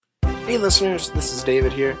Hey listeners, this is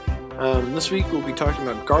David here. This week we'll be talking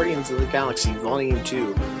about Guardians of the Galaxy Volume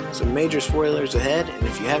 2. Some major spoilers ahead, and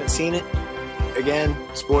if you haven't seen it, again,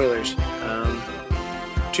 spoilers.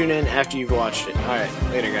 Tune in after you've watched it. Alright,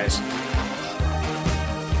 later guys.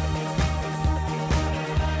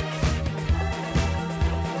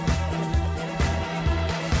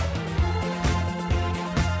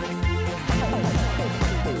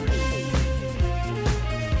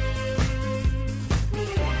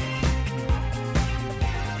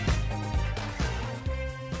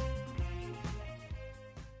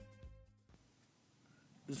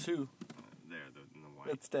 This is who? There, in the white.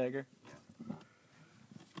 That's Dagger. Yeah.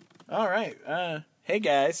 Alright, hey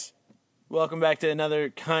guys. Welcome back to another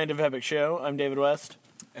kind of epic show. I'm David West.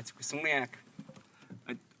 It's Kusuniak.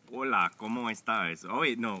 Hola, ¿cómo estás? Oh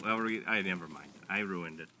wait, no, I never mind. I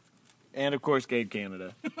ruined it. And of course, Gabe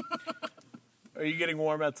Canada. Are you getting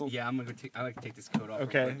warm, Etzel? Yeah, I'm gonna I like to take this coat off.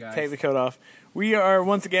 Okay, real quick, guys. take the coat off. We are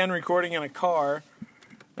once again recording in a car.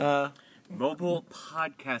 Mobile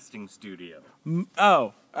podcasting studio.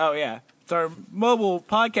 Oh yeah. It's our mobile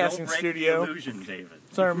podcasting Don't break studio. the illusion, David.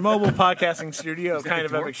 It's our mobile podcasting studio, Is that kind a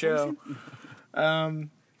of door epic show.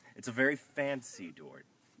 It's a very fancy door.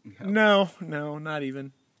 No, not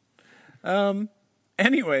even.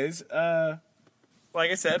 Anyways,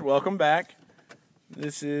 like I said, welcome back.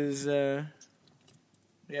 This is, that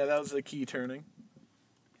was the key turning.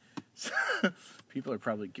 People are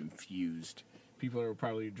probably confused. People are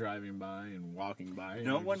probably driving by and walking by. And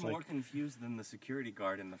No they're one just more like, confused than the security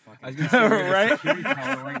guard in the I was fucking. gonna say, there's a Right? security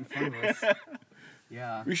tower right in front of us.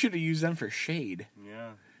 Yeah. We should have used them for shade.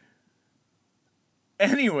 Yeah.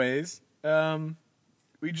 Anyways,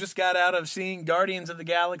 we just got out of seeing Guardians of the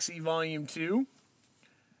Galaxy Volume 2.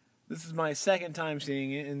 This is my second time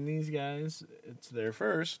seeing it, and these guys, it's their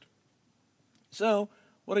first. So,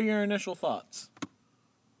 what are your initial thoughts?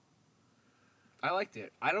 I liked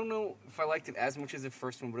it. I don't know if I liked it as much as the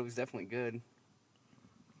first one, but it was definitely good.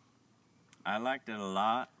 I liked it a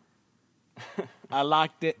lot. I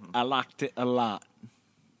liked it a lot.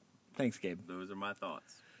 Thanks, Gabe. Those are my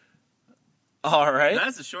thoughts. All right.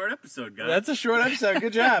 That's a short episode, guys. That's a short episode.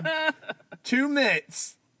 Good job. 2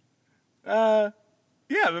 minutes. Yeah,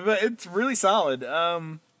 but it's really solid.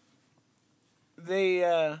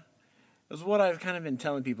 That's what I've kind of been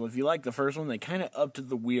telling people. If you like the first one, they kind of upped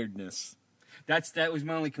the weirdness. That was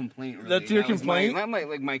my only complaint. Really. That's your That was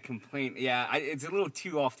complaint? my complaint. Yeah, it's a little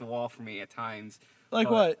too off the wall for me at times. Like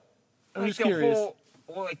But- what? I'm Like just the curious.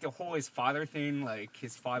 the whole his father thing. Like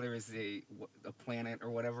his father is a planet or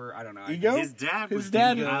whatever. I don't know. Ego? His dad His was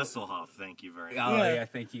dad- David Hasselhoff. Thank you very much. Oh Yeah. yeah,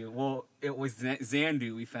 thank you. Well, it was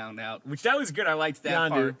Zandu. We found out, which that was good. I liked that Yondu.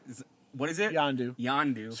 part. What is it? Yondu.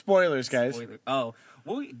 Yondu. Spoilers, guys. Spoiler. Oh,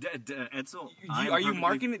 well, Edsel, are you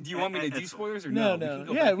marking it? Do you want me to do Edsel, spoilers or No, no? no. can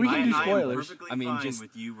go Yeah, back we and- can do I am spoilers. perfectly I mean, fine just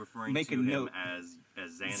with you referring make to a him note. as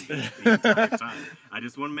Zandu the entire time. I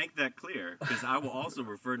just want to make that clear because I will also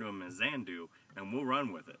refer to him as Zandu, and we'll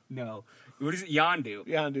run with it. No. What is it? Yondu.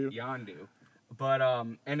 Yondu. Yondu. But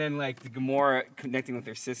and then like the Gamora connecting with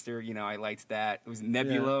her sister, I liked that. It was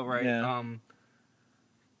Nebula, Yeah, right? yeah.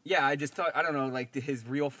 Yeah, I just thought I don't know, like his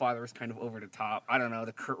real father was kind of over the top. I don't know,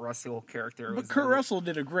 the Kurt Russell character. But was Kurt Russell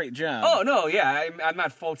did a great job. Oh no, yeah, I'm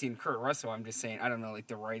not faulting Kurt Russell. I'm just saying I don't know, like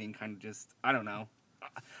the writing kind of just I don't know.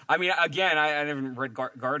 I mean, again, I haven't read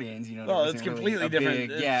Guardians. There Well, it's wasn't really completely a different.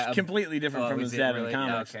 big- It's completely different from is his it dad in really? the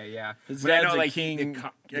comics. Okay, yeah. His But I dad's know, a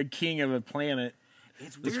like, king of a planet.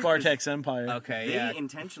 It's The weird 'cause Spartex Empire. Okay, They yeah.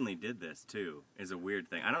 intentionally did this too. Is a weird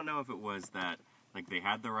thing. I don't know if it was that like they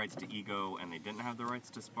had the rights to Ego and they didn't have the rights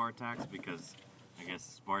to Spartax because I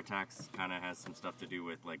guess Spartax kind of has some stuff to do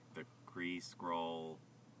with like the Kree Skrull,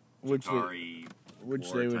 Which they, Chitauri which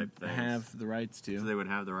war they would type things. have the rights to. So they would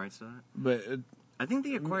have the rights to that. But I think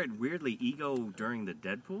they acquired weirdly Ego during the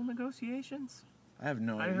Deadpool negotiations. I have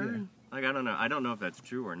no I idea. heard. Like I don't know. I don't know if that's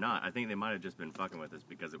true or not. I think they might have just been fucking with us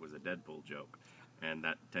because it was a Deadpool joke, and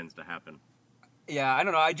that tends to happen. Yeah, I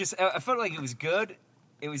don't know. I felt like it was good.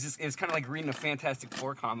 It was kind of like reading a Fantastic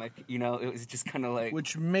Four comic. It was just kind of like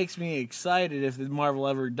Which makes me excited if the Marvel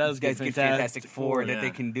ever does get guys get Fantastic, Fantastic Four that Yeah.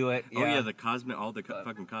 they can do it. Oh yeah, the cosmic, all the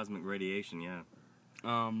fucking cosmic radiation. Yeah.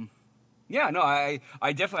 Yeah, no, I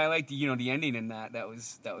definitely liked the ending in that. That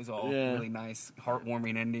was all Yeah. really nice,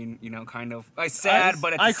 heartwarming ending. Kind of sad,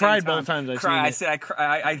 but at the I same cried time, both times I cry. seen it.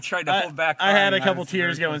 I tried to hold back. I had crying. a couple was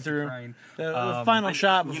tears very going close to through. crying. The final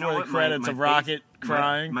shot You before know the what? credits My of face- Rocket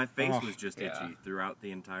crying. My face Oh. was just itchy Yeah. throughout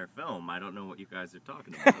the entire film. I don't know what you guys are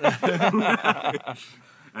talking about.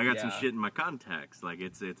 I got some Yeah. shit in my contacts. Like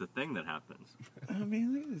it's a thing that happens. I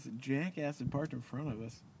mean, look at this jackass that parked in front of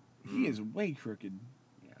us. He is way crooked.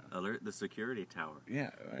 Alert the security tower. Yeah,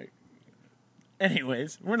 right.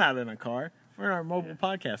 Anyways, we're not in a car. We're in our mobile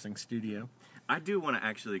podcasting studio. I do want to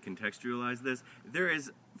actually contextualize this. There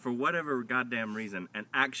is, for whatever goddamn reason, an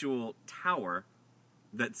actual tower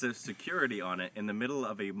that says security on it in the middle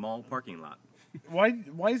of a mall parking lot. Why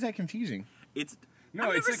is that confusing? It's No,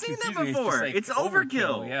 I've it's never not seen that confusing, before. just, like, It's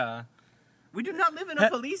overkill. Yeah. We do not live in a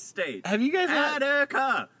police state. Have you guys not,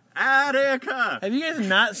 Attica. have you guys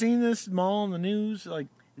not seen this mall on the news? Like,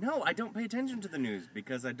 No, I don't pay attention to the news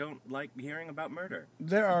because I don't like hearing about murder.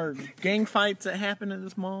 there are gang fights that happen at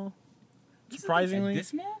this mall. Surprisingly.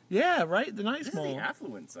 This mall? Yeah, right? The nice This is mall. the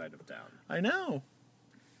affluent side of town. I know.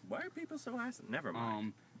 Why are people so ass? Never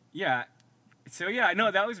mind. Yeah. So yeah,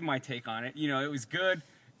 no, that was my take on it. You know, it was good.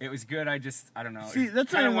 It was good. I don't know. See, It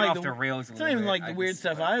that's not kinda even went like off the the rails. It's not even like the weird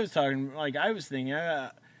stuff I was talking. Like I was thinking.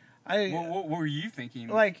 What were you thinking?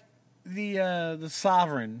 Like the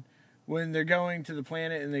Sovereign when they're going to the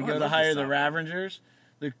planet and they Oh, I go to love the hire the Sovereign. Ravengers.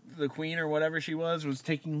 The queen or whatever she was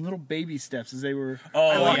taking little baby steps as they were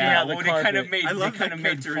oh walking yeah, out the well, carpet. they kind of made I love they kind that of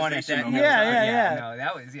made fun at that. characterization of Yeah.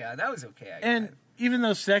 No, that was okay. And even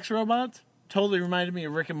those sex robots totally reminded me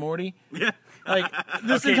of Rick and Morty. Yeah. Like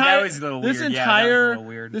this Okay, entire that was a little this weird. Yeah, that was a entire little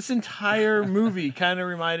weird. this entire movie kind of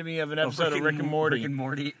reminded me of an episode of Rick and Morty. Rick and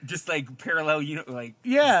Morty, just like parallel,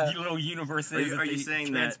 Yeah. little universes. Are you that they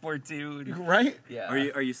saying that- transport to? Right? Yeah.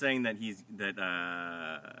 Are you saying that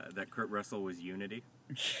that Kurt Russell was Unity?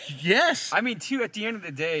 Yes. I mean, too. At the end of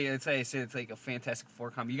the day, it's like I said, it's like a Fantastic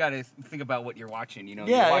Four comedy. You got to think about what you're watching. You know,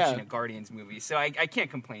 Yeah, you're watching yeah. a Guardians movie, so I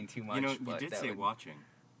can't complain too much. You know, you but did that say would- watching.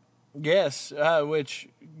 Yes, which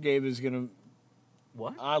Gabe is going to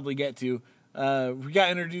What? oddly get to. We got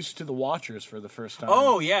introduced to the Watchers for the first time.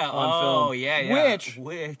 Oh yeah. on Oh film. yeah. Which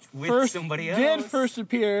with first somebody else did first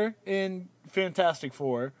appear in Fantastic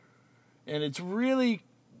Four, and it's really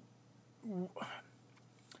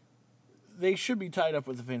they should be tied up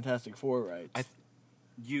with the Fantastic Four rights.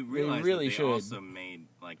 You realize really that they should. also made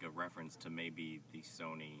like a reference to maybe the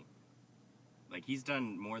Sony. Like he's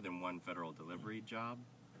done more than one federal delivery job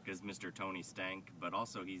because Mr. Tony Stank, but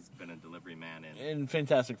also he's been a delivery man in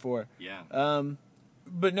Fantastic Four. yeah.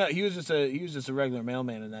 But no, he was just a regular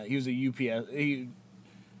mailman in that. He was a UPS. He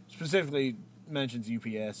specifically mentions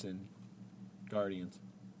UPS and Guardians,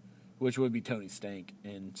 which would be Tony Stank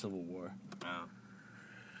in Civil War. Oh.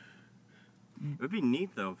 It would be neat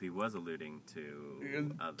though if he was alluding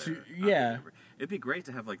to other. yeah. It'd be great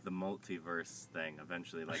to have like the multiverse thing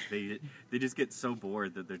eventually. Like they just get so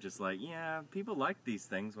bored that they're just like, yeah, people like these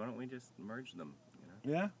things. Why don't we just merge them?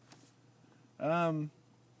 You know? Yeah.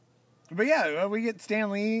 But yeah, we get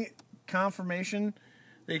Stan Lee confirmation.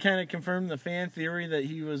 They kind of confirmed the fan theory that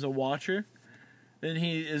he was a Watcher. Then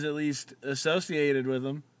he is at least associated with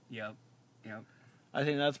them. Yep. I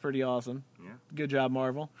think that's pretty awesome. Yeah. Good job,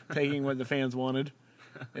 Marvel, taking what the fans wanted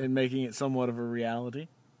and making it somewhat of a reality.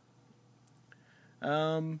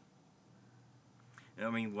 I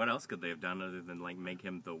mean, what else could they have done other than like make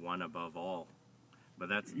him the one above all? But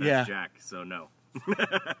that's Yeah. Jack, so no.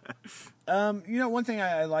 One thing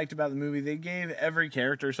I liked about the movie, they gave every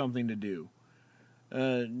character something to do.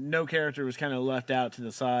 No character was kind of left out to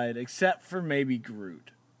the side, except for maybe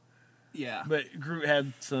Groot. Yeah. But Groot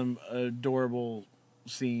had some adorable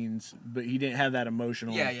scenes, but he didn't have that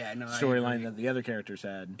emotional No, I storyline agree. that the other characters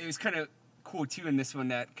had. It was kind of cool too in this one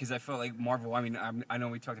that because I felt like Marvel. I mean, I know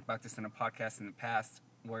we talked about this in a podcast in the past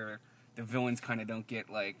where the villains kind of don't get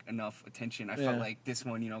like enough attention. I felt Yeah. like this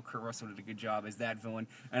one, Kurt Russell did a good job as that villain,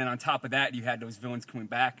 and then on top of that, you had those villains coming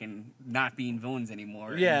back and not being villains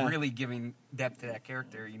anymore. Yeah. and really giving depth to that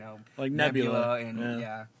character. Like Nebula. and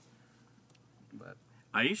Yeah. But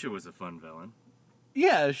Aisha was a fun villain.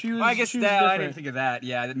 Yeah, she was. well, I guess she was that I different. didn't think of that.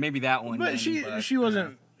 Yeah, maybe that one. But then, she yeah.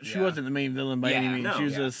 wasn't Yeah. the main villain by any Yeah, means. no, She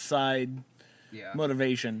was yeah. a side Yeah.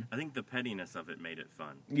 motivation. I think the pettiness of it made it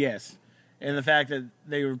fun. Yes, and the fact that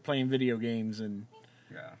they were playing video games and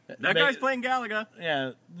Yeah. That guy's playing Galaga.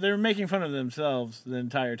 yeah, they're making fun of themselves the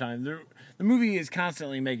entire time. The movie is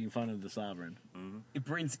constantly making fun of the Sovereign. It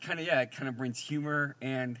brings it kind of brings humor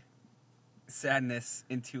and sadness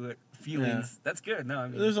into it. Feelings. That's good. No, I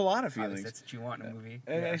mean, There's a lot of obviously feelings, that's what you want in a movie.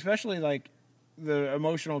 and Yeah. especially like the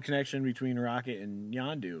emotional connection between Rocket and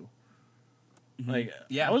Yondu. Like,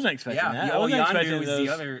 Yeah. I wasn't expecting Yeah. that. Yeah, I wasn't Yondu expecting was those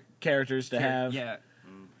the other characters to have. Yeah.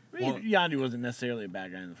 Well, Yondu wasn't necessarily a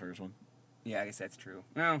bad guy in the first one. Yeah, I guess that's true.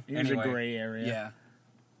 Well, He was anyway. a gray area. Yeah.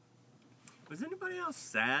 Was anybody else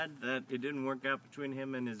sad that it didn't work out between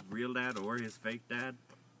him and his real dad or his fake dad?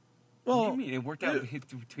 What do Well, you mean? It worked out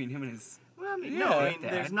between him and his. Well, I mean, Yeah. no, I mean,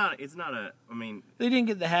 Dad. there's not. It's not a. I mean, they didn't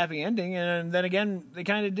get the happy ending, and then again, they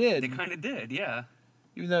kind of did. They kind of did, yeah.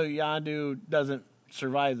 Even though Yondu doesn't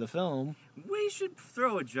survive the film. We should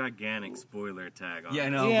throw a gigantic spoiler tag on. Yeah, it.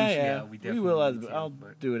 no, yeah. we definitely will. need to, I'll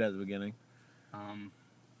but, do it at the beginning.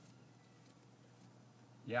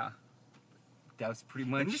 yeah. That was pretty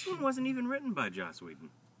much. And this one wasn't even written by Joss Whedon.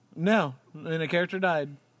 No, and a character died.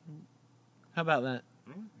 How about that?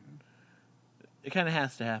 Yeah. It kind of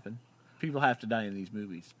has to happen. People have to die in these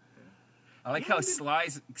movies. I like how Sly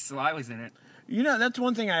was in it. You know, that's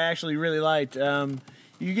one thing I actually really liked.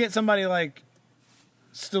 You get somebody like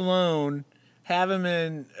Stallone, have him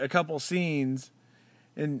in a couple scenes,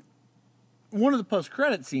 and one of the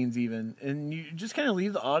post-credit scenes even, and you just kind of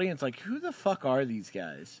leave the audience like, who the fuck are these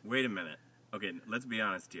guys? Wait a minute. Okay, let's be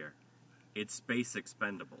honest here. It's Space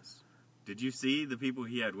Expendables. Did you see the people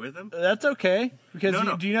he had with him? That's okay, because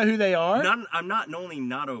No. do you know who they are? I'm not only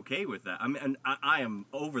not okay with that. I am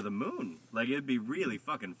over the moon. Like, it'd be really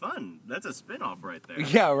fucking fun. That's a spin-off right there.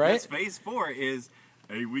 Yeah, right? That's Phase 4 is,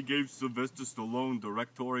 hey, we gave Sylvester Stallone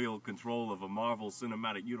directorial control of a Marvel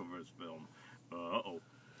Cinematic Universe film.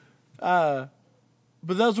 But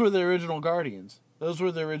those were the original Guardians. Those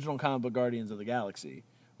were the original comic book Guardians of the Galaxy,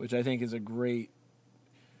 which I think is a great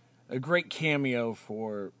cameo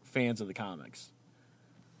for fans of the comics.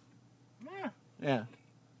 Yeah. Yeah.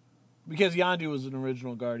 Because Yondu was an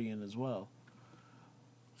original Guardian as well.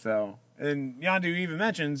 So, and Yondu even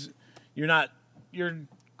mentions your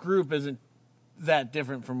group isn't that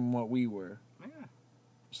different from what we were. Yeah.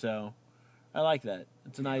 So, I like that.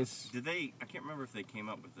 It's a nice... I can't remember if they came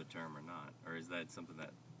up with the term or not, or is that something that...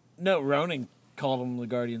 No, Ronan called them the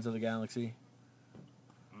Guardians of the Galaxy.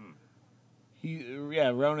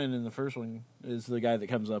 Ronan in the first one is the guy that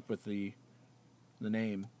comes up with the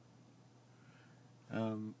name.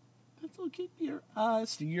 Keep your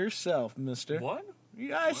eyes to yourself, mister. What?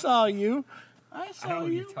 Yeah, I saw you. I I don't saw know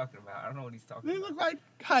what you. he's talking about. I don't know what he's talking They about. look like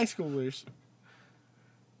high schoolers.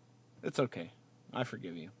 It's okay. I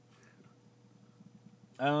forgive you.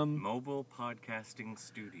 Mobile Podcasting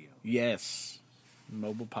Studio. Yes.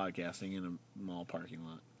 Mobile podcasting in a mall parking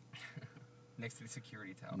lot. Next to the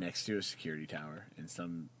security tower. Next to a security tower. And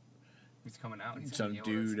some He's coming out. He's some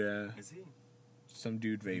dude Is he? some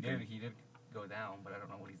dude He vaping. did go down, but I don't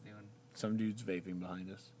know what he's doing. Some dude's vaping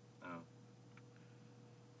behind us. Oh.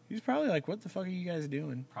 He's probably like, what the fuck are you guys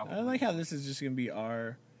doing? Probably. I like how this is just going to be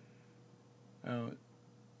our...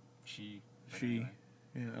 She. but She. anyway.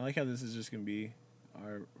 Yeah, I like how this is just going to be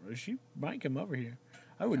our... She might come over here.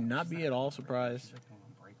 I would not be at all surprised. She's like going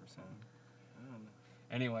on break or something. I don't know.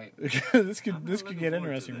 Anyway, this I'm could looking get forward to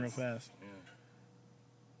interesting real this. fast. Yeah.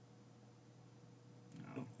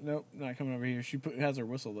 no. Nope, not coming over here. She has her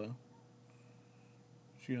whistle, though.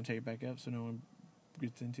 She going to take it back up so no one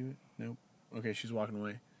gets into it? Nope. Okay, she's walking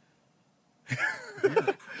away.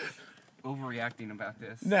 Overreacting about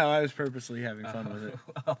this. No, I was purposely having fun with it.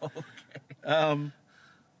 Okay.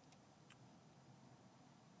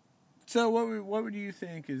 So what would you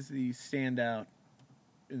think is the standout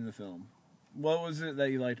in the film? What was it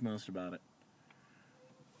that you liked most about it?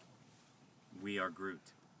 We Are Groot.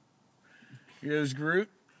 It was Groot?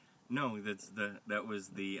 No, that was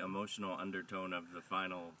the emotional undertone of the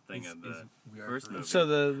final thing of the We Are first Groot. movie. So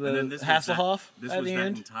And then the this was Hasselhoff This at was the that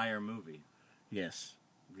end? entire movie. Yes.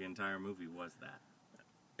 The entire movie was that.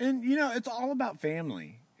 And, you know, it's all about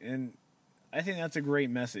family. And I think that's a great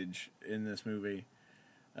message in this movie.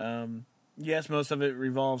 Yes, most of it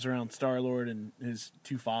revolves around Star-Lord and his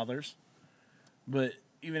two fathers. But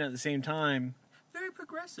even at the same time... Very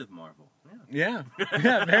progressive, Marvel. Yeah.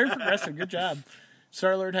 Yeah, very progressive. Good job.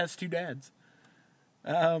 Star-Lord has two dads.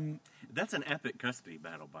 That's an epic custody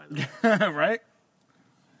battle, by the way. Right?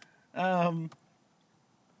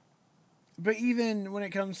 But even when it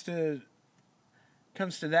comes to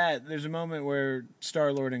that, there's a moment where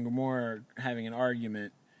Star-Lord and Gamora are having an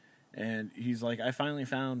argument, and he's like, I finally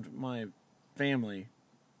found my family.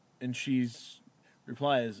 And she's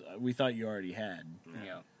replies, we thought you already had.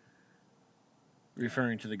 Yeah.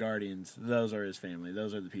 Referring to the Guardians, those are his family.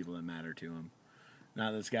 Those are the people that matter to him.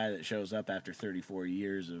 Not this guy that shows up after 34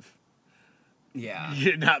 years of Yeah.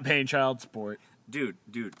 not paying child support. Dude,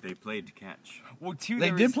 they played catch. Well, too, They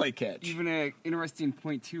there did was play catch. Even an interesting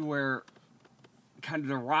point too, where kind of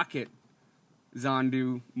the Rocket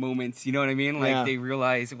Zondu moments. You know what I mean? Like Yeah. they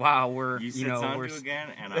realize, wow, we're You said we're Zandu again,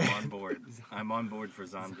 and I'm on board. I'm on board for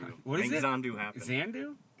Zandu. What is Make it? Zandu happen.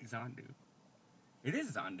 Zandu. It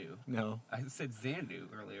is Zandu. No. I said Zandu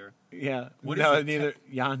earlier. Yeah. What no, is it? neither.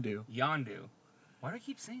 Yondu. Yondu. Why do I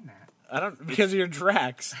keep saying that? I don't because of your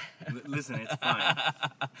Drax. Listen, it's fine.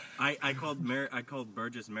 I called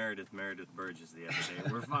Burgess Meredith Burgess the other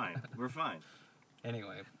day. We're fine.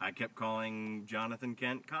 Anyway, I kept calling Jonathan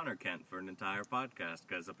Kent Connor Kent for an entire podcast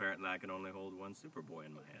because apparently I can only hold one Superboy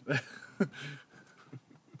in my head.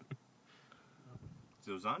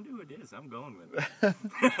 So Zondu it is. I'm going with it.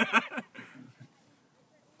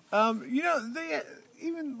 They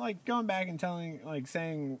even like going back and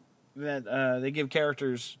saying that they give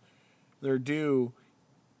characters their due.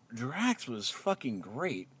 Drax was fucking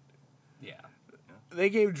great. yeah. They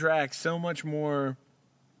gave Drax so much more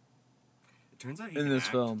It turns out he in can this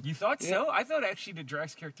act. film. You thought so? I thought actually the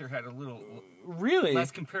Drax character had a little Really? less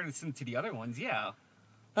comparison to the other ones. Yeah. How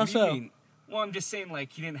What do you so? mean? Well, I'm just saying,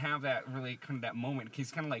 like, he didn't have that really kind of that moment.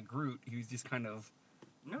 He's kind of like Groot. He was just kind of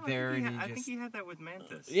No, there, and I he think just- he had that with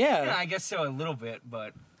Mantis. yeah, Yeah. I guess so a little bit,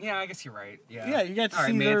 but yeah, I guess you're right. Yeah, Yeah, you got to All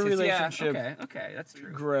right, see their Mantis, relationship Yeah, okay, that's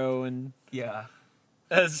true. grow, and Yeah,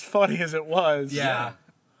 as funny as it was. yeah.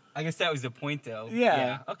 I guess that was the point, though.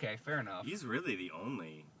 Yeah. Okay, fair enough. He's really the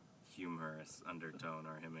only humorous undertone,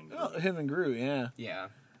 or him and Groot. Oh, him and Groot, yeah. Yeah.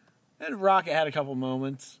 And Rocket had a couple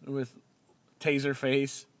moments with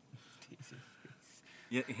Taserface.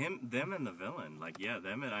 Yeah, them and the villain. Like, yeah,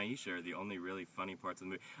 them and Aisha are the only really funny parts of the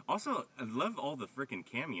movie. Also, I love all the freaking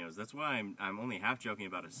cameos. That's why I'm only half joking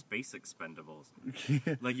about a Space Expendables.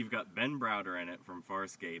 Like, you've got Ben Browder in it from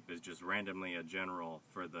Farscape as just randomly a general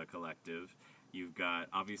for the collective. You've got,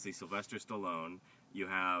 obviously, Sylvester Stallone. You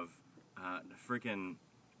have freaking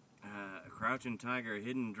Crouching Tiger,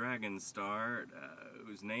 Hidden Dragon star,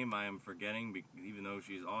 whose name I am forgetting, even though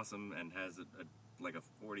she's awesome and has like a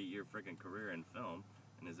 40-year freaking career in film.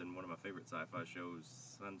 And is in one of my favorite sci-fi shows,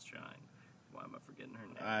 Sunshine. Why am I forgetting her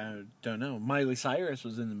name? I don't know. Miley Cyrus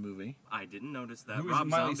was in the movie. I didn't notice that. Who was Rob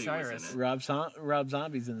Miley Zombie Cyrus? was in it. Rob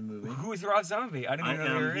Zombie's in the movie. Who is Rob Zombie? I didn't even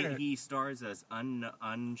know they were in it. He stars as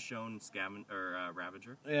unshown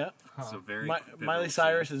Ravager. Yeah. So very pivotal Miley scene.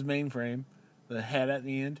 Cyrus's mainframe, the head at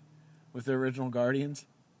the end with the original Guardians.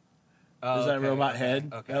 Oh, There's that okay, robot okay,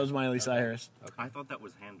 head. okay. That was Miley Cyrus. I thought that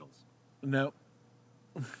was Handel's. Nope.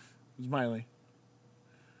 It was Miley.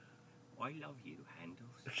 I love you,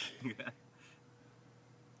 Handel's.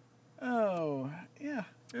 Oh, yeah.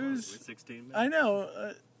 It We're was. 16 minutes. I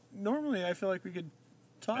know. Normally, I feel like we could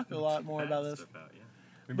talk a lot more about this, Stuff out, yeah.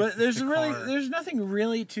 Maybe but it's there's the really car. there's nothing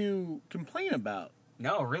really to complain about.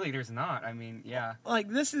 No, really, there's not. I mean, yeah. Like,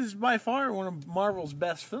 this is by far one of Marvel's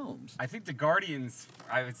best films. I think the Guardians.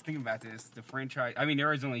 I was thinking about this. The franchise. I mean,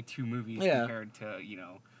 there is only 2 movies Yeah. compared to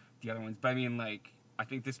the other ones. But I mean, like, I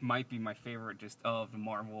think this might be my favorite just of the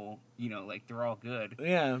Marvel. Like, they're all good.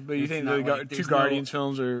 Yeah, but you It's think not the like two there's Guardians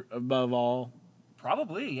films are above all?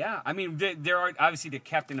 Probably, yeah. I mean, there are obviously the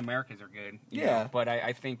Captain Americas are good. you Yeah. know, but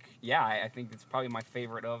I think, I think it's probably my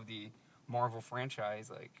favorite of the Marvel franchise.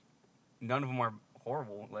 Like, none of them are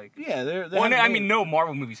horrible. Like, Yeah, they're. well, I mean, no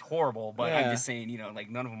Marvel movie's horrible, but I'm Yeah. just saying, like,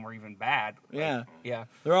 none of them are even bad. Like, Yeah, yeah,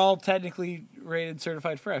 they're all technically rated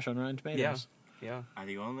certified fresh on Rotten Tomatoes. yeah.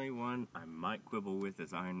 The only one I might quibble with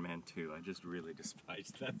is Iron Man 2. I just really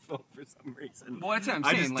despise that film for some reason. Well, that's what I'm I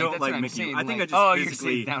saying. just like, don't that's like what I'm Mickey. saying. I think like, I just you're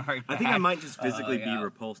physically. saying downright I think I bad. might just physically yeah. be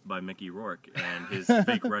repulsed by Mickey Rourke and his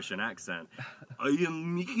fake Russian accent. I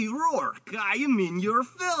am Mickey Rourke. I am in your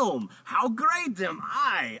film. How great am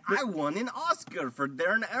I? I won an Oscar for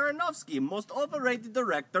Darren Aronofsky, most overrated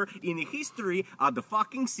director in the history of the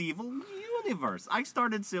fucking Civil universe. I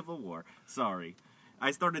started Civil War. Sorry, I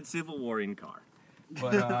started Civil War in car.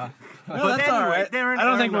 But No, that's anyway, all right. Darren I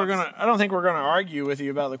don't think we're Aronofsky. gonna. I don't think we're gonna argue with you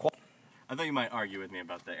about the quality. I thought you might argue with me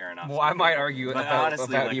about the Aronofsky. well, I might argue But about,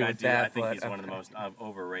 honestly, about like you I with do, that. I think but, he's one of the most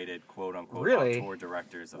overrated, quote unquote, Really? auteur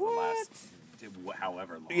directors of the last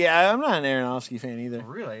however long. Yeah, I'm not an Aronofsky fan either.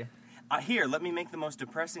 Really? Here, let me make the most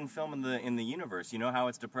depressing film in the universe. You know how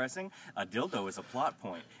it's depressing? A dildo is a plot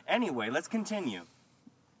point. Anyway, let's continue.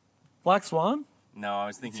 Black Swan. No, I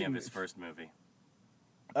was thinking of his first movie,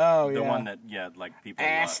 Oh yeah. the one that like people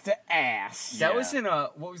ass love. to ass. That Yeah. was in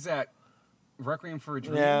what was that? Requiem for a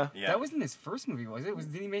Dream. Yeah. Yeah. That wasn't his first movie, was it?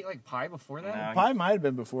 Did he make like Pie before that? No. Probably might have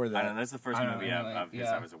been before I that. don't know. That's the first I don't movie know, of his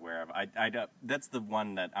yeah. I was aware of. That's the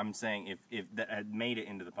one that I'm saying if that had made it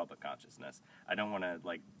into the public consciousness. I don't want to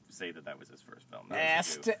like say that was his first film. That was a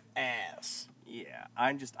Ass goof. to ass. Yeah,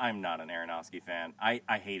 I'm not an Aronofsky fan. I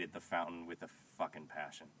hated The Fountain with a fucking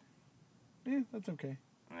passion. Yeah, that's okay.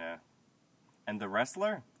 Yeah, and The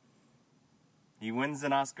Wrestler. He wins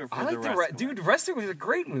an Oscar for I like The Wrestler. Dude, The Wrestler was a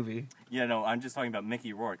great movie. Yeah, no, I'm just talking about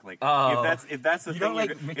Mickey Rourke. Like, Oh. if that's the You thing, don't like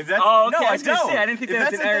you're, Mickey- if that's Oh, okay, no, I was gonna don't. say, I didn't think if that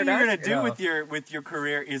that's was the an thing you're gonna Aronofsky- do no. with your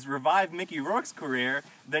career is revive Mickey Rourke's career,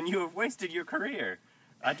 then you have wasted your career.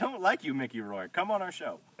 I don't like you, Mickey Rourke. Come on our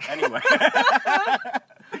show. Anyway,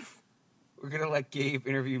 We're gonna let Gabe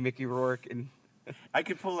interview Mickey Rourke, and I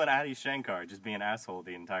could pull an Adi Shankar, just be an asshole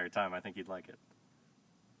the entire time. I think you'd like it.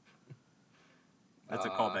 That's a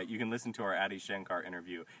callback. You can listen to our Adi Shankar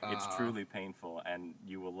interview. It's truly painful, and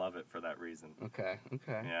you will love it for that reason. Okay.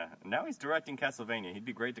 Yeah. Now he's directing Castlevania. He'd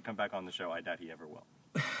be great to come back on the show. I doubt he ever will.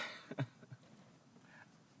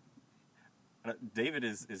 David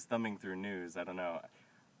is thumbing through news. I don't know.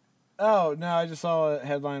 Oh, no, I just saw a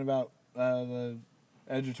headline about the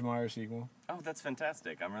Edge of Tomorrow sequel. Oh, that's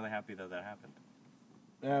fantastic. I'm really happy that happened.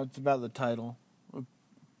 Yeah, it's about the title.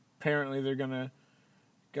 Apparently, they're going to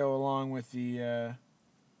go along with the...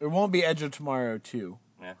 it won't be Edge of Tomorrow 2.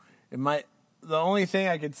 Yeah. It might... The only thing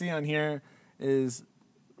I could see on here is,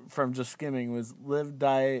 from just skimming, was Live,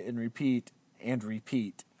 Die, and Repeat, and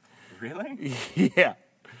Repeat. Really? Yeah.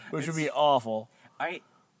 Which would be awful. I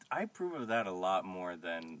approve of that a lot more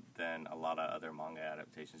than a lot of other manga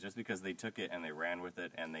adaptations, just because they took it and they ran with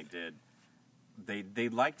it, and they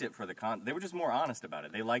liked it for the they were just more honest about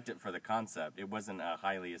it. They liked it for the concept. It wasn't a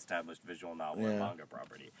highly established visual novel or manga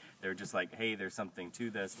property. They were just like, hey, there's something to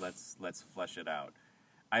this. Let's flesh it out.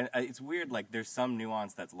 It's weird. Like, there's some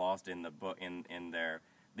nuance that's lost in the book in their.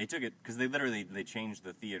 They took it because they changed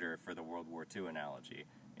the theater for the World War II analogy.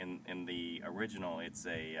 In the original, it's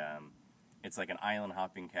like an island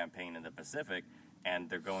hopping campaign in the Pacific, and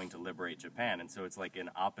they're going to liberate Japan, and so it's like an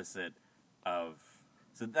opposite of.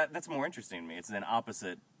 So that's more interesting to me. It's an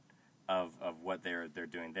opposite of what they're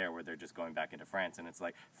doing there, where they're just going back into France, and it's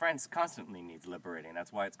like France constantly needs liberating.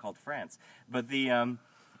 That's why it's called France. But the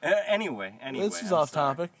anyway. This is off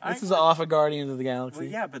topic. This is off of Guardians of the Galaxy. Well,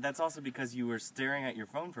 yeah, but that's also because you were staring at your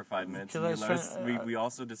phone for 5 minutes. And we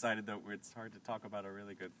also decided that it's hard to talk about a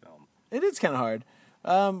really good film. It is kind of hard.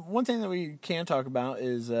 One thing that we can talk about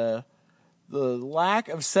is the lack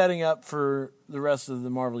of setting up for the rest of the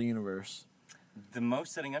Marvel Universe. The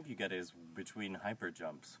most setting up you get is between hyper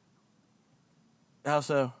jumps. How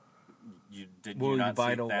so? You Will not you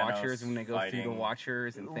buy see the Thanos Watchers when they go fighting? through the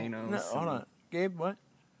Watchers and Thanos? No, hold on. Gabe, what?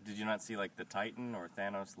 Did you not see like the Titan or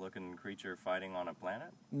Thanos-looking creature fighting on a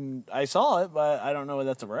planet? I saw it, but I don't know what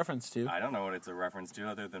that's a reference to. I don't know what it's a reference to,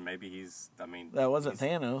 other than maybe he's. I mean, that wasn't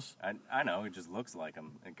Thanos. I know it just looks like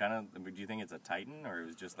him. It kind of. Do you think it's a Titan, or it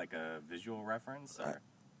was just like a visual reference? Or?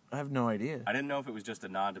 I have no idea. I didn't know if it was just a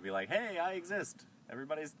nod to be like, "Hey, I exist.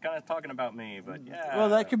 Everybody's kind of talking about me." But yeah. Well,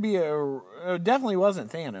 that could be it definitely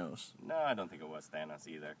wasn't Thanos. No, I don't think it was Thanos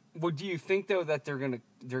either. Well, do you think though that they're gonna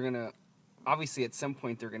obviously at some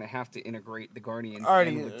point they're gonna have to integrate the Guardians?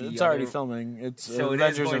 It's already filming. It's so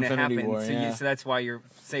Avengers it is going Infinity to happen. War. So, Yeah. so that's why you're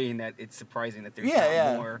saying that it's surprising that there's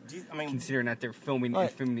Yeah. more. I mean, considering that they're filming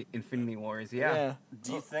Infinity Wars, yeah.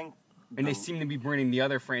 Do you think? And they seem to be bringing the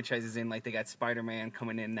other franchises in, like they got Spider-Man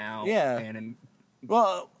coming in now. Yeah. And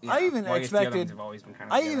Well, yeah. I even Well, I guess the other ones expected. have always been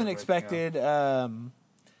kind of I together, even but, expected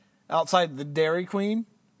outside the Dairy Queen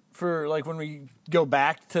for like when we go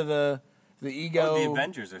back to the Ego. the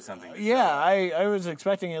Avengers or something. Yeah, I was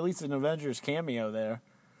expecting at least an Avengers cameo there,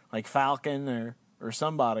 like Falcon or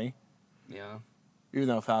somebody. Yeah. Even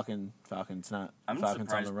though Falcon's not. I'm Falcon's on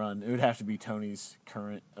surprised- the run. It would have to be Tony's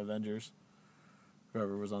current Avengers.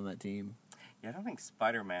 Whoever was on that team. Yeah, I don't think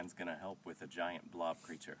Spider-Man's gonna help with a giant blob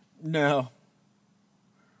creature. No.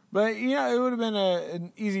 But, it would have been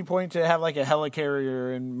an easy point to have like a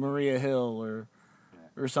helicarrier in Maria Hill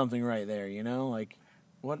or something right there, Like,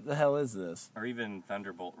 what the hell is this? Or even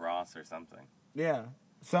Thunderbolt Ross or something. Yeah.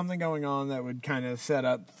 Something going on that would kind of set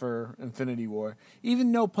up for Infinity War.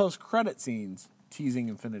 Even no post-credit scenes teasing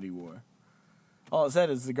Infinity War. All it said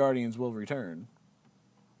is the Guardians will return.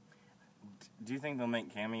 Do you think they'll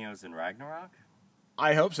make cameos in Ragnarok?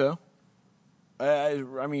 I hope so.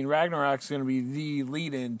 I mean, Ragnarok's going to be the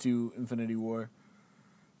lead-in to Infinity War.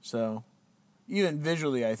 So, even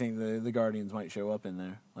visually, I think the Guardians might show up in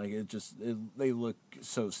there. Like, they look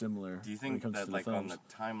so similar. Do you when it think comes that, to like, the on films.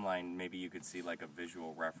 the timeline, maybe you could see, like, a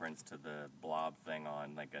visual reference to the blob thing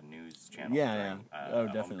on, like, a news channel during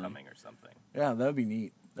definitely. Homecoming or something? Yeah, that would be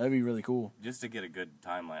neat. That would be really cool. Just to get a good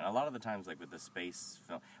timeline. A lot of the times, like, with the space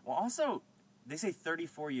film... Well, also, they say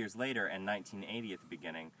 34 years later and 1980 at the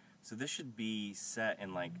beginning, so this should be set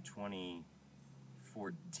in, like,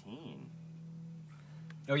 2014.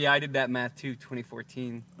 Oh yeah, I did that math too.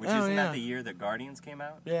 2014. Which isn't that the year that Guardians came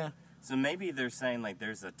out? Yeah. So maybe they're saying, like,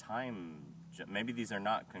 there's a time... Maybe these are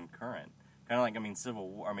not concurrent. Kind of like, Civil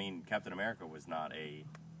War... Captain America was not a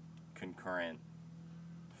concurrent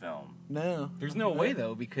film. No. There's no way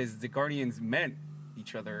though, because the Guardians met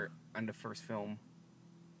each other on the first film.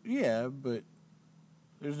 Yeah, but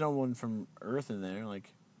there's no one from Earth in there.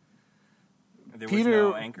 Like, There Peter,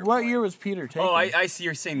 was no anchor what point. year was Peter taken? Oh, I see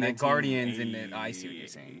you're saying that Guardians and then I 1980 see what you're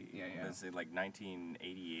saying. Yeah. Was it like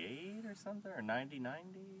 1988 or something? Or 90?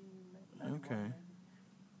 Okay.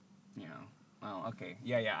 Yeah. Oh, okay.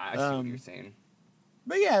 Yeah. I see what you're saying.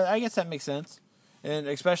 But yeah, I guess that makes sense. And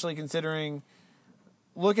especially considering,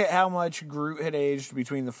 look at how much Groot had aged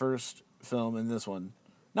between the first film and this one.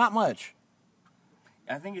 Not much.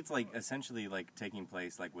 I think it's like essentially like taking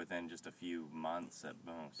place like within just a few months at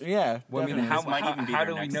most. Yeah. Well, I mean, definitely. This might even be how their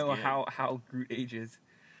do we next know gig. how Groot ages?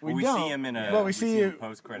 Well, we don't. see him in a. Well, we see him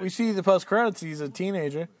post-credits. we see the post credits. He's a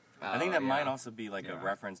teenager. I think that might also be like a Yeah.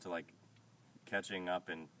 reference to like catching up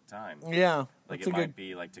in time. Yeah, Like that's it a might good.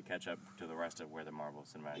 be like to catch up to the rest of where the Marvel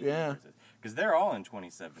Cinematic Yeah. Universe is. Because they're all in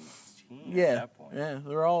 2017 at Yeah, that point. yeah.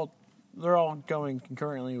 They're all going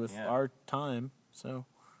concurrently with Yeah. our time. So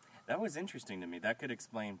That was interesting to me. That could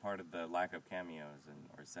explain part of the lack of cameos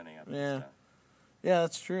or setting up Yeah. and stuff. yeah,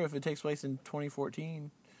 that's true. If it takes place in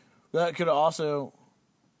 2014, that could also,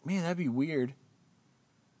 man, that'd be weird.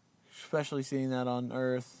 Especially seeing that on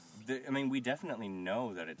Earth. I mean, we definitely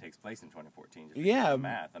know that it takes place in 2014. Just because Yeah, of the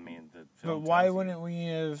math. I mean, the film But why tells you. wouldn't we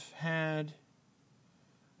have had?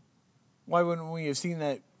 Why wouldn't we have seen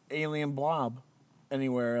that alien blob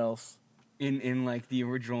anywhere else? In like the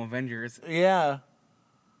original Avengers. Yeah,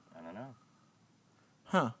 I don't know.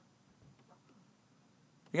 huh?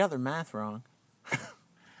 They got their math wrong.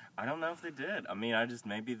 I don't know if they did. I mean,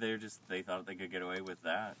 maybe they thought they could get away with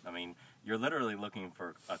that. I mean, you're literally looking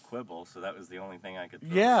for a quibble, so that was the only thing I could throw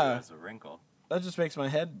at Yeah. you as a wrinkle. That just makes my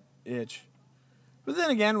head itch. But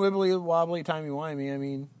then again, wibbly wobbly, timey wimey. I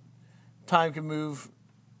mean, time can move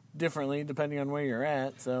differently depending on where you're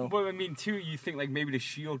at. So Well, I mean, too, you think like maybe the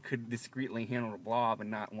Shield could discreetly handle the Blob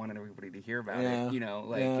and not want everybody to hear about Yeah. it. You know,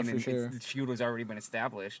 like Yeah, and for then sure. the Shield was already been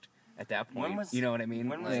established at that point. When was you know what I mean?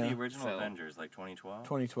 When was Yeah. the original So- Avengers? Like 2012.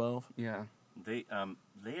 2012. Yeah. They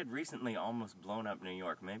had recently almost blown up New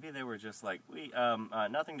York. Maybe they were just like, we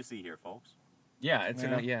nothing to see here, folks. Yeah. It's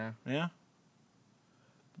Yeah. yeah. Yeah.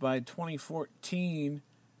 By 2014,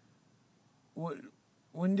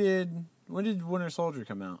 when did Winter Soldier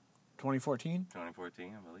come out? 2014.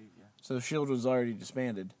 2014, I believe. Yeah. So Shield was already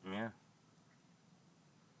disbanded, Yeah.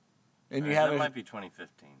 and you that had might be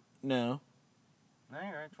 2015. no No,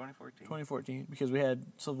 you're right. 2014. 2014 because we had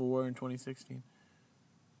Civil War in 2016.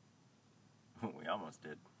 We almost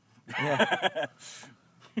did. Yeah.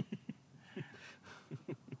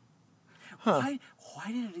 Why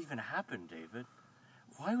did it even happen, David?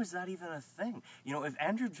 Why was that even a thing? You know, if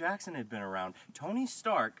Andrew Jackson had been around, Tony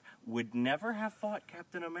Stark would never have fought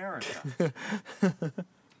Captain America.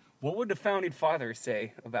 What would the founding fathers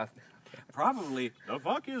say about? Probably, the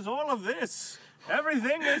fuck is all of this?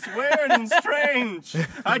 Everything is weird and strange.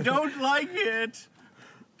 I don't like it.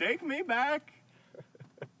 Take me back.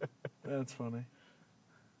 That's funny.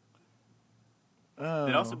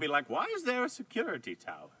 They'd also be like, why is there a security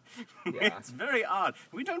tower? Yeah. It's very odd.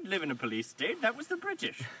 We don't live in a police state. That was the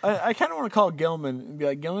British. I kind of want to call Gilman and be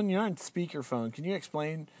like, Gilman, you're on speakerphone. Can you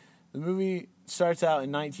explain? The movie starts out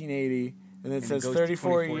in 1980, and it And says goes to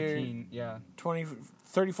 34 2014, Yeah.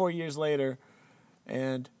 34 years later,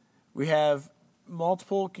 and we have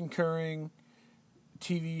multiple concurring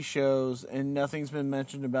TV shows, and nothing's been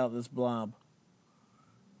mentioned about this blob.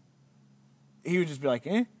 He would just be like,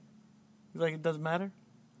 eh? He's like, it doesn't matter?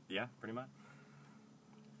 Yeah, pretty much.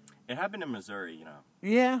 It happened in Missouri, you know.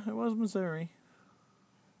 Yeah, it was Missouri.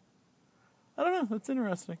 I don't know. That's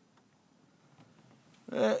interesting.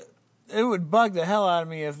 It would bug the hell out of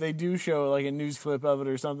me if they do show like a news clip of it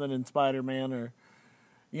or something in Spider-Man or,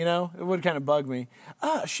 you know, it would kind of bug me.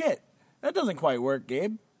 Ah, shit. That doesn't quite work,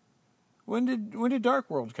 Gabe. When did Dark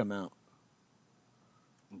World come out?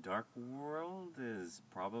 Dark World is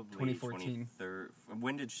probably 2014. 23rd.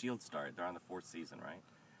 When did S.H.I.E.L.D. start? They're on the 4th season, right?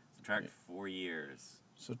 Subtract 4 years.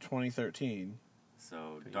 So 2013.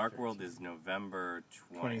 So Dark World is November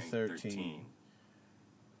 2013.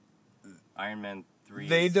 Iron Man 3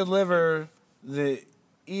 They is- deliver the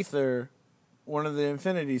ether, one of the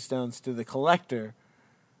Infinity Stones, to the Collector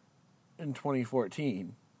in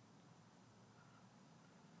 2014.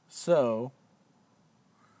 So,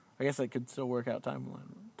 I guess that could still work out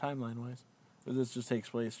timeline-wise. But this just takes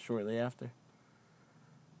place shortly after.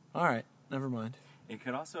 All right, never mind. It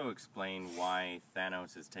could also explain why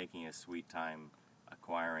Thanos is taking his sweet time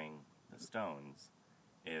acquiring the stones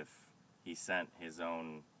if he sent his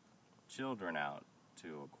own children out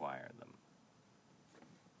to acquire them.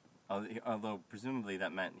 Although presumably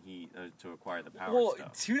that meant he to acquire the Power Well,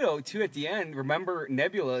 Stone. too at the end. Remember,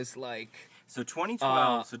 Nebula's like, So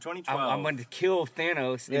 2012. I'm going to kill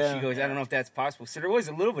Thanos, and Yeah. she goes, I don't know if that's possible. So there was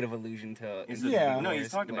a little bit of allusion to. Is Infinity it- Yeah. No, Wars,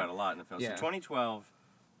 he's talked like- about it a lot in the film. Yeah. So 2012,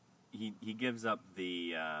 he gives up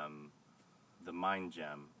the mind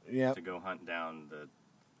gem Yep. to go hunt down the.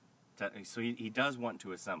 So he does want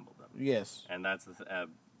to assemble them, Yes. and that's the.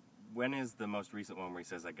 When is the most recent one where he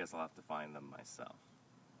says, "I guess I'll have to find them myself"?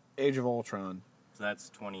 Age of Ultron. So that's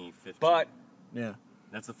 2015. But Yeah.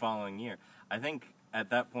 That's the following year. I think at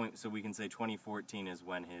that point, so we can say 2014 is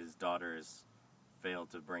when his daughters failed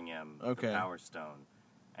to bring him Okay. the Power Stone,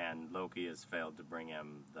 and Loki has failed to bring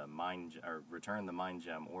him the or return the Mind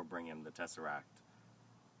Gem, or bring him the Tesseract.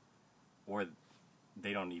 Or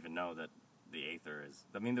they don't even know that the Aether is.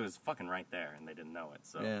 I mean, it was fucking right there, and they didn't know it.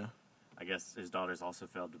 So Yeah. I guess his daughters also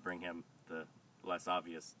failed to bring him the less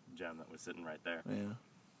obvious gem that was sitting right there. Yeah.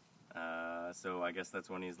 So I guess that's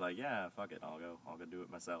when he's like, yeah, fuck it, I'll go do it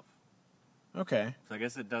myself. Okay. So I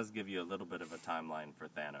guess it does give you a little bit of a timeline for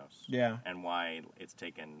Thanos. Yeah. And why it's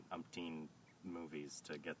taken umpteen movies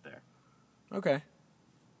to get there. Okay.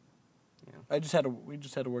 Yeah. We just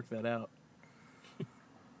had to work that out.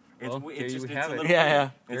 Well, there It's you just have it's a it. little Yeah, weird. yeah.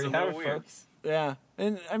 there It's a you have little it, weird. folks. Yeah.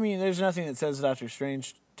 And I mean, there's nothing that says Doctor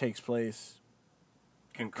Strange takes place.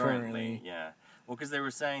 Concurrently, Currently. yeah. Well, because they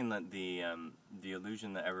were saying that the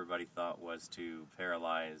illusion that everybody thought was to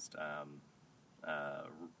paralyzed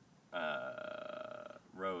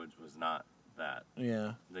Rhodes was not that.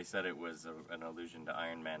 Yeah. They said it was an allusion to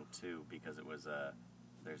Iron Man 2 because it was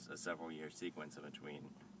there's a several year sequence in between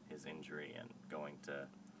his injury and going to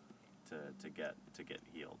get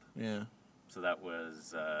healed. Yeah. So that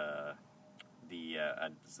was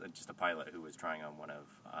just a pilot who was trying on one of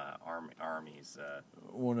Army's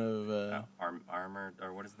One of armor,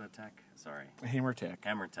 or what is the tech? Sorry, Hammer Tech.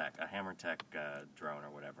 Hammer Tech, a Hammer Tech drone or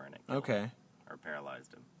whatever, and it killed Okay. him, or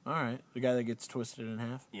paralyzed him. All right. The guy that gets twisted in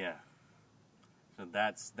half. Yeah. So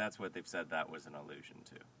that's what they've said that was an allusion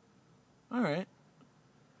to. All right.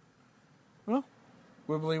 Well,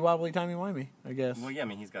 wibbly wobbly timey wimey, I guess. Well, yeah, I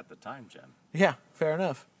mean he's got the time gem. Yeah. Fair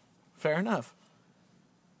enough. Fair enough.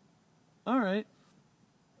 All right.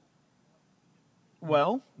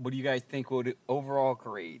 Well, What do you guys think would overall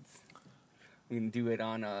grades? We can do it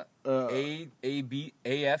on a B,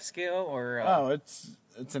 AF scale or it's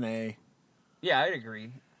an A. yeah, I'd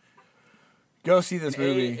agree. Go see this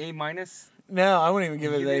movie. A minus. No, I wouldn't even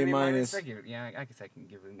give it You an give A minus. I give it, yeah, I guess I can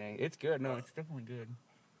give it an A. It's good. No, it's definitely good.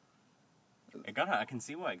 I can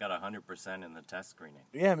see why it got 100% in the test screening.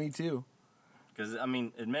 Yeah, me too. Because, I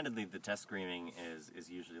mean, admittedly, the test screening is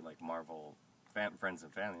usually like Marvel friends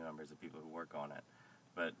and family members of people who work on it.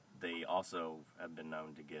 But they also have been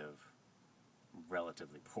known to give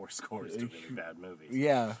relatively poor scores to really bad movies.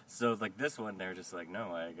 Yeah. So, like this one, they're just like,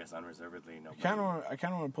 no, I guess unreservedly, no. I kind of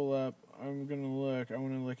want to pull up. I'm gonna look. I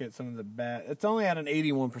want to look at some of the bad. It's only at an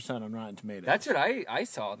 81% on Rotten Tomatoes. That's what I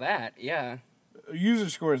saw. That yeah. User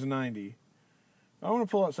score is 90. I want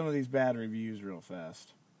to pull up some of these bad reviews real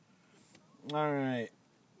fast. All right.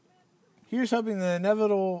 Here's hoping the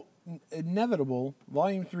inevitable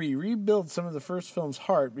Volume 3 rebuilds some of the first film's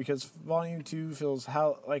heart because Volume 2 feels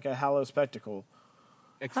like a hollow spectacle.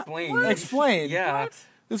 Explain. What? Explain. Yeah. What?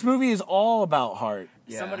 This movie is all about heart.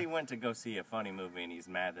 Yeah. Somebody went to go see a funny movie and he's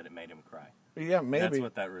mad that it made him cry. Yeah, maybe. That's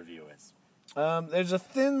what that review is. There's a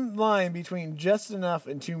thin line between just enough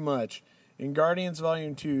and too much, and Guardians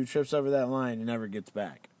Volume 2 trips over that line and never gets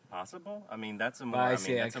back. Possible? I mean, that's a more. Well, I see,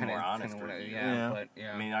 mean, that's a more honest kinda wanna- review. Yeah, Yeah. but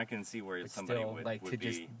yeah. I mean, I can see where But somebody still, would, like would to be.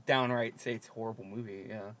 just downright say it's a horrible movie.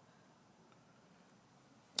 Yeah.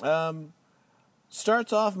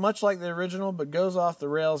 Starts off much like the original, but goes off the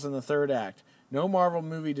rails in the third act. No Marvel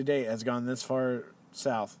movie to date has gone this far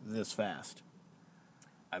south this fast.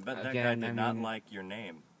 I bet that Again, guy did I not mean- like Your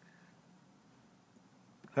Name.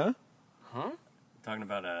 Huh? Huh? Talking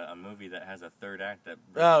about a movie that has a third act that.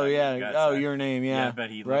 Oh, brings out yeah. your guts. Oh, Your Name, yeah. I bet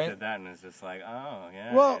he looked Right? at that and was just like, oh,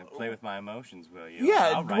 yeah, Well- play with my emotions, will you?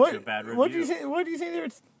 Yeah. I'll write you a bad review. What do you think? What do you think they were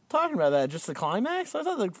talking about? That just the climax? I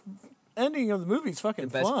thought the ending of the movie's fucking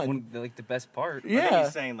The best fun. the best part. I think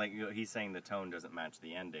Yeah. he's saying the tone doesn't match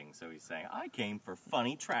the ending, so he's saying, I came for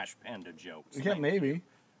funny trash panda jokes. Yeah, Thank maybe.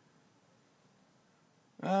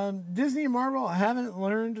 Disney and Marvel haven't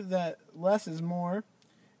learned that less is more.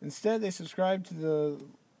 Instead, they subscribe to the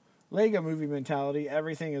Lego movie mentality.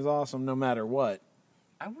 Everything is awesome no matter what.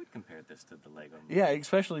 I would compare this to the Lego movie. Yeah,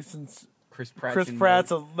 especially since Chris Pratt's Chris in Pratt's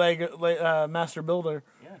the- a Lego master builder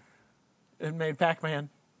Yeah. and made Pac-Man.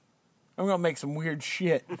 I'm gonna make some weird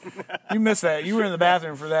shit. You missed that. You were in the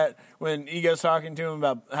bathroom for that when Ego's talking to him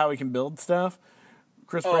about how he can build stuff.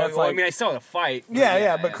 Chris Oh, Pratt's well, like, I mean, I saw the fight. but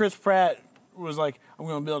yeah, but Chris Pratt was like, I'm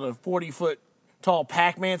going to build a 40-foot tall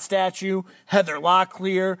Pac-Man statue, Heather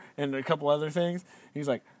Locklear, and a couple other things. He's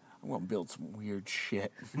like, I'm going to build some weird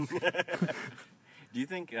shit. Do you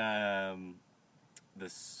think the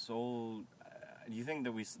soul? Do you think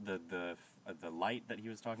that the light that he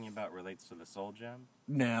was talking about relates to the soul gem?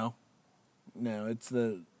 No, it's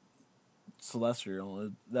the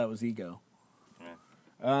Celestial. That was Ego. Yeah.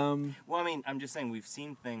 Um, Well, I mean, I'm just saying we've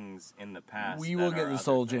seen things in the past. we that will get are the other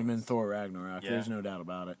Soul Gem in things. Thor Ragnarok. Yeah. There's no doubt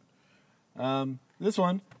about it. This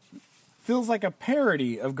one feels like a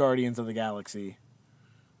parody of Guardians of the Galaxy.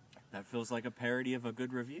 That feels like a parody of a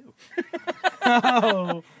good review.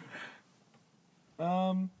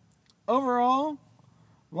 Overall,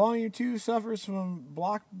 Volume 2 suffers from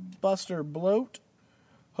blockbuster bloat.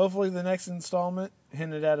 Hopefully the next installment,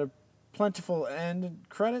 hinted at a plentiful end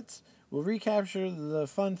credits, will recapture the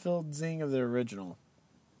fun-filled zing of the original.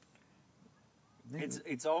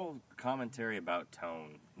 It's all commentary about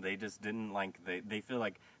tone. They just didn't like they feel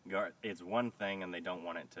like it's one thing and they don't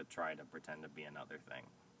want it to try to pretend to be another thing.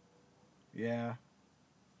 Yeah.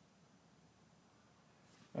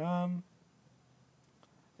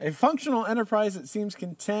 A functional enterprise that seems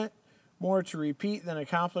content more to repeat than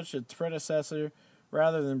accomplish its predecessor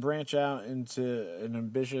rather than branch out into an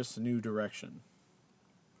ambitious new direction.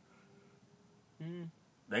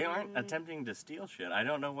 They aren't attempting to steal shit. I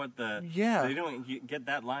don't know what the Yeah. They don't get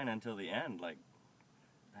that line until the end. Like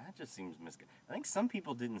that just seems I think some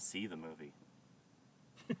people didn't see the movie.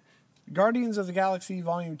 Guardians of the Galaxy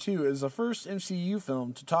Volume 2 is the first MCU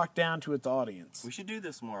film to talk down to its audience. We should do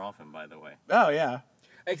this more often, by the way. Oh, yeah.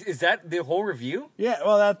 Is that the whole review? Yeah,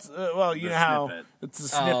 well, that's, you The know how snippet. it's a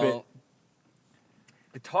snippet. Oh.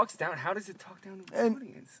 It talks down. How does it talk down to the And-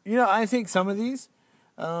 audience? You know, I think some of these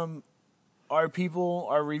are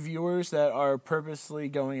reviewers that are purposely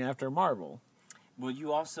going after Marvel. Well,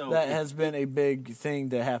 you also That has been a big thing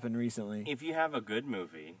that happened recently. if you have a good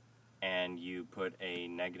movie and you put a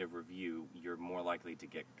negative review, you're more likely to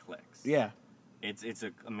get clicks. Yeah. I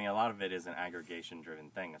mean, a lot of it is an aggregation-driven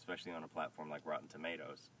thing, especially on a platform like Rotten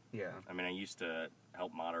Tomatoes. Yeah. I mean, I used to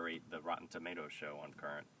help moderate the Rotten Tomatoes show on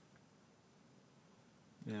Current.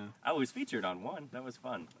 Yeah. I was featured on one. That was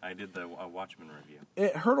fun. I did the Watchmen review.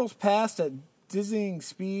 It hurtles past at dizzying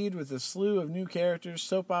speed with a slew of new characters,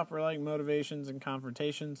 soap opera-like motivations and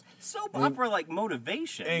confrontations, Soap opera-like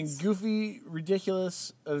motivations. and goofy,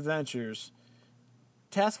 ridiculous adventures,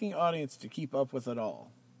 tasking audience to keep up with it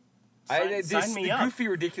all. Sign me the up. goofy,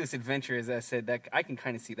 ridiculous adventure, as I said, that I can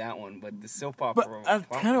kind of see that one, but the soap But opera. that's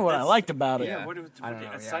kind of what I liked about it. Yeah, Yeah. I don't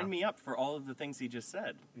know, sign yeah. me up for all of the things he just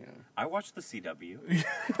said. Yeah. I watched the CW.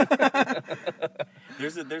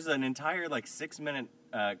 there's an entire 6-minute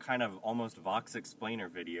kind of almost Vox explainer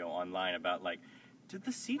video online about did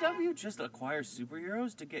the CW just acquire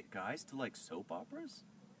superheroes to get guys to like soap operas?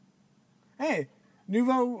 Hey,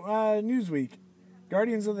 Nouveau Newsweek.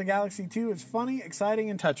 Guardians of the Galaxy 2 is funny, exciting,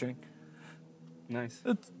 and touching. Nice.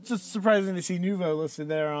 It's just surprising to see Nouveau listed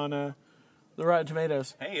there on the Rotten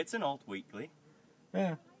Tomatoes. Hey, it's an alt weekly.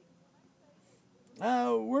 Yeah.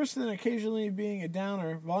 Worse than occasionally being a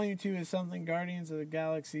downer, Volume 2 is something Guardians of the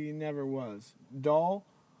Galaxy never was. Dull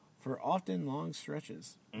for often long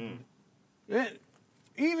stretches. It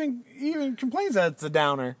even complains that it's a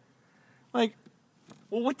downer. Like,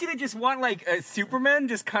 Well, what did it just want? Superman,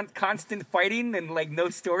 just constant fighting and no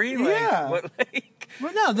story. Yeah. What,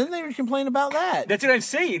 but no, then they would complain about that. that's what I'm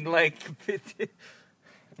saying. Oh,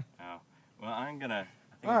 well, I think All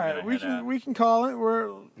I'm right, gonna we head can out. we can call it.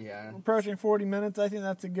 We're yeah. approaching 40 minutes. I think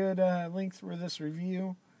that's a good length for this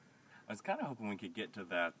review. I was kind of hoping we could get to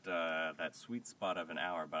that sweet spot of an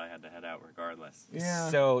hour, but I had to head out regardless. Yeah.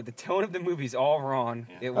 So the tone of the movie's all wrong.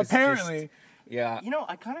 Yeah. It was Apparently. just- yeah. You know,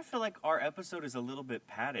 I kind of feel like our episode is a little bit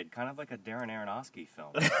padded, kind of like a Darren Aronofsky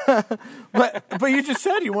film. But you just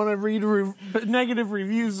said you want to read negative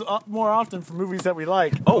reviews more often for movies that we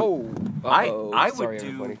like. Oh. I Sorry, would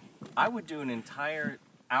everybody. do an entire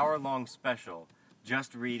hour-long special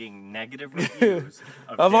just reading negative reviews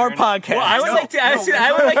Of our Darren- podcast. Well, I would No, like to. no,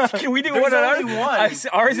 I would like to. Can we do there's one on only ours?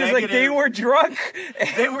 one Ours is like they negative- were drunk.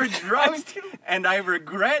 They were drunk, and I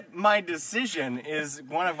regret my decision is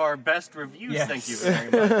one of our best reviews. Yes. Thank you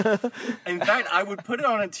very much. In fact, I would put it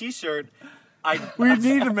on a T-shirt. We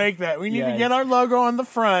need to make that. We need to Yes. get our logo on the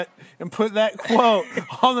front and put that quote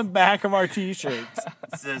on the back of our T-shirts.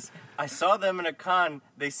 It says, "I saw them in a con.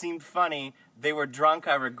 They seemed funny. They were drunk.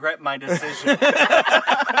 I regret my decision."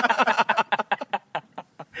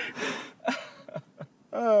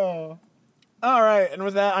 Oh. All right, and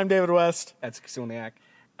with that, I'm David West. That's Ksoniak.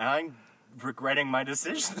 I'm regretting my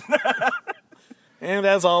decision. And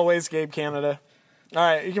as always, Gabe Canada. All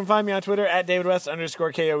right, you can find me on Twitter at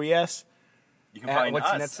DavidWest_KOES. You can At find what's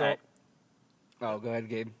us. next at- Oh, go ahead,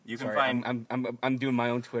 Gabe. You can Sorry, find- I'm doing my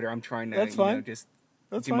own Twitter. I'm trying to That's fine. just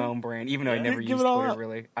That's do my fine. own brand, even though I Yeah. never Give used it all Twitter out.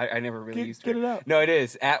 really. I never really used Get Twitter. it out. No, it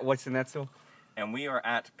is at what's the Netzel. and we are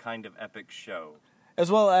at Kind of Epic Show.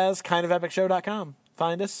 As well as kindofelpicshow.com.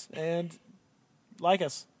 Find us and like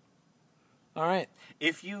us. All right.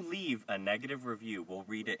 If you leave a negative review, we'll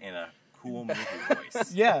read it in a cool movie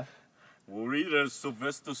voice. Yeah. We'll read it as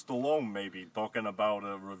Sylvester Stallone, maybe, talking about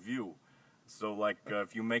a review. So, like,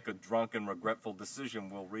 if you make a drunk and regretful decision,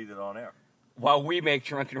 we'll read it on air. While we make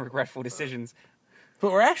drunk and regretful decisions.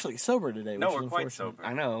 But we're actually sober today. No, which is we're quite unfortunate. sober.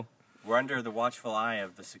 I know. We're under the watchful eye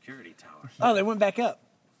of the security tower. Oh, they went back up.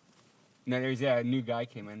 No, there's a new guy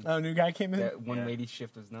came in. Oh, new guy came in? That one Yeah. lady's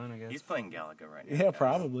shift was done, I guess. He's playing Galaga right now. Yeah, guys.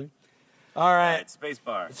 probably. All All right. right,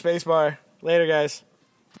 spacebar. Spacebar. Later, guys.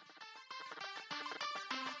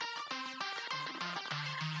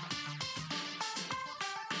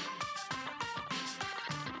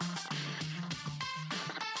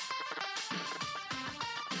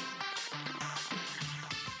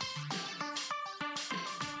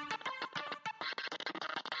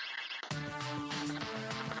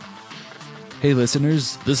 Hey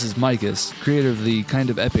listeners, this is Micus, creator of the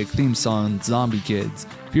kind of epic theme song Zombie Kids.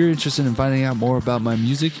 If you're interested in finding out more about my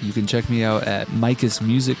music, you can check me out at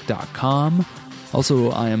micusmusic.com.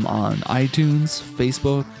 Also, I am on iTunes,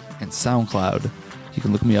 Facebook, and SoundCloud. You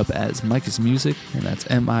can look me up as Micus Music, and that's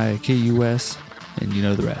Mikus, and you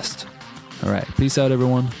know the rest. Alright, peace out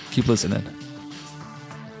everyone, keep listening.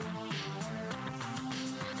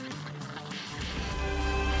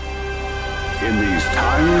 In these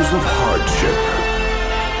times of hardship,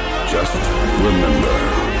 just remember,